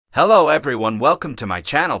Hello everyone, welcome to my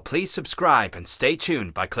channel. Please subscribe and stay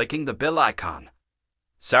tuned by clicking the bell icon.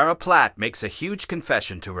 Sarah Platt makes a huge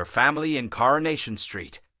confession to her family in Coronation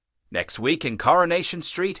Street. Next week in Coronation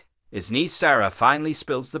Street, his niece Sarah finally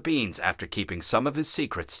spills the beans after keeping some of his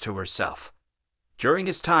secrets to herself. During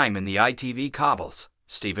his time in the ITV cobbles,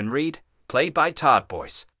 Stephen Reed, played by Todd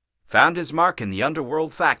Boyce, found his mark in the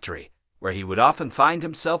underworld factory, where he would often find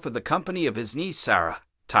himself in the company of his niece Sarah,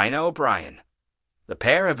 Tina O'Brien. The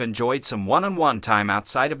pair have enjoyed some one-on-one time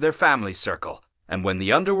outside of their family circle, and when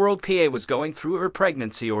the underworld PA was going through her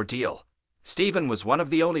pregnancy ordeal, Stephen was one of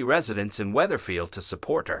the only residents in Weatherfield to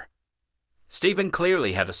support her. Stephen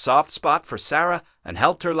clearly had a soft spot for Sarah and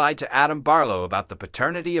helped her lie to Adam Barlow about the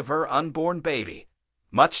paternity of her unborn baby,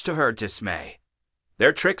 much to her dismay.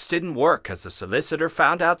 Their tricks didn't work as the solicitor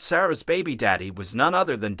found out Sarah's baby daddy was none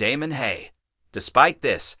other than Damon Hay. Despite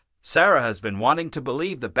this, Sarah has been wanting to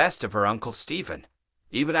believe the best of her uncle Stephen,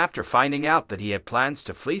 even after finding out that he had plans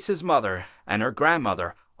to fleece his mother and her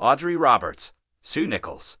grandmother, Audrey Roberts, Sue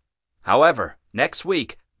Nichols. However, next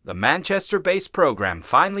week, the Manchester-based program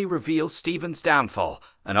finally reveals Stephen's downfall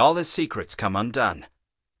and all his secrets come undone.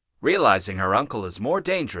 Realizing her uncle is more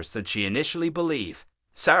dangerous than she initially believed,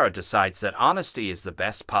 Sarah decides that honesty is the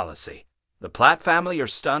best policy. The Platt family are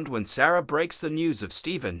stunned when Sarah breaks the news of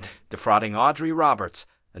Stephen defrauding Audrey Roberts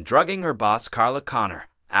and drugging her boss Carla Connor,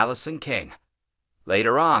 Alison King.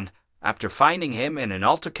 Later on, after finding him in an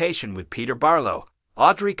altercation with Peter Barlow,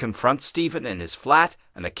 Audrey confronts Stephen in his flat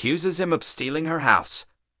and accuses him of stealing her house.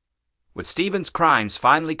 With Stephen's crimes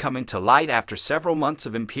finally coming to light after several months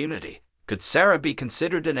of impunity, could Sarah be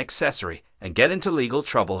considered an accessory and get into legal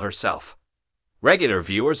trouble herself? Regular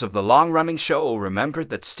viewers of the long-running show will remember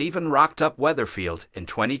that Stephen rocked up Weatherfield in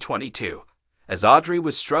 2022, as Audrey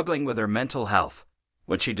was struggling with her mental health.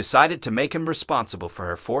 When she decided to make him responsible for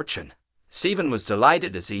her fortune, Stephen was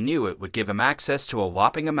delighted as he knew it would give him access to a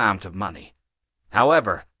whopping amount of money.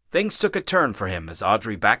 However, things took a turn for him as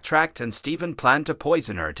Audrey backtracked and Stephen planned to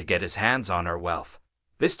poison her to get his hands on her wealth.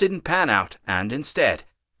 This didn't pan out, and instead,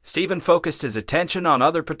 Stephen focused his attention on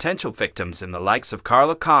other potential victims in the likes of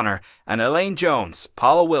Carla Connor and Elaine Jones,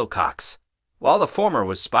 Paula Wilcox. While the former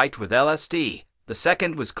was spiked with LSD, the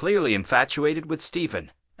second was clearly infatuated with Stephen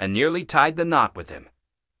and nearly tied the knot with him.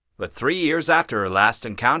 But 3 years after her last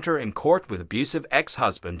encounter in court with abusive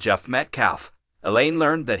ex-husband Jeff Metcalf, Elaine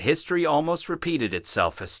learned that history almost repeated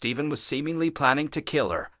itself as Stephen was seemingly planning to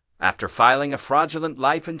kill her after filing a fraudulent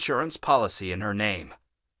life insurance policy in her name.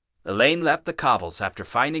 Elaine left the cobbles after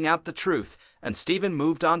finding out the truth, and Stephen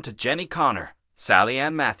moved on to Jenny Connor, Sally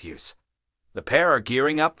Ann Matthews. The pair are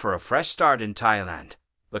gearing up for a fresh start in Thailand,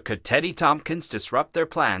 but could Teddy Tompkins disrupt their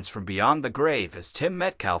plans from beyond the grave as Tim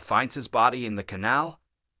Metcalf finds his body in the canal?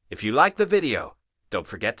 If you like the video, don't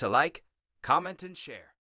forget to like, comment and share.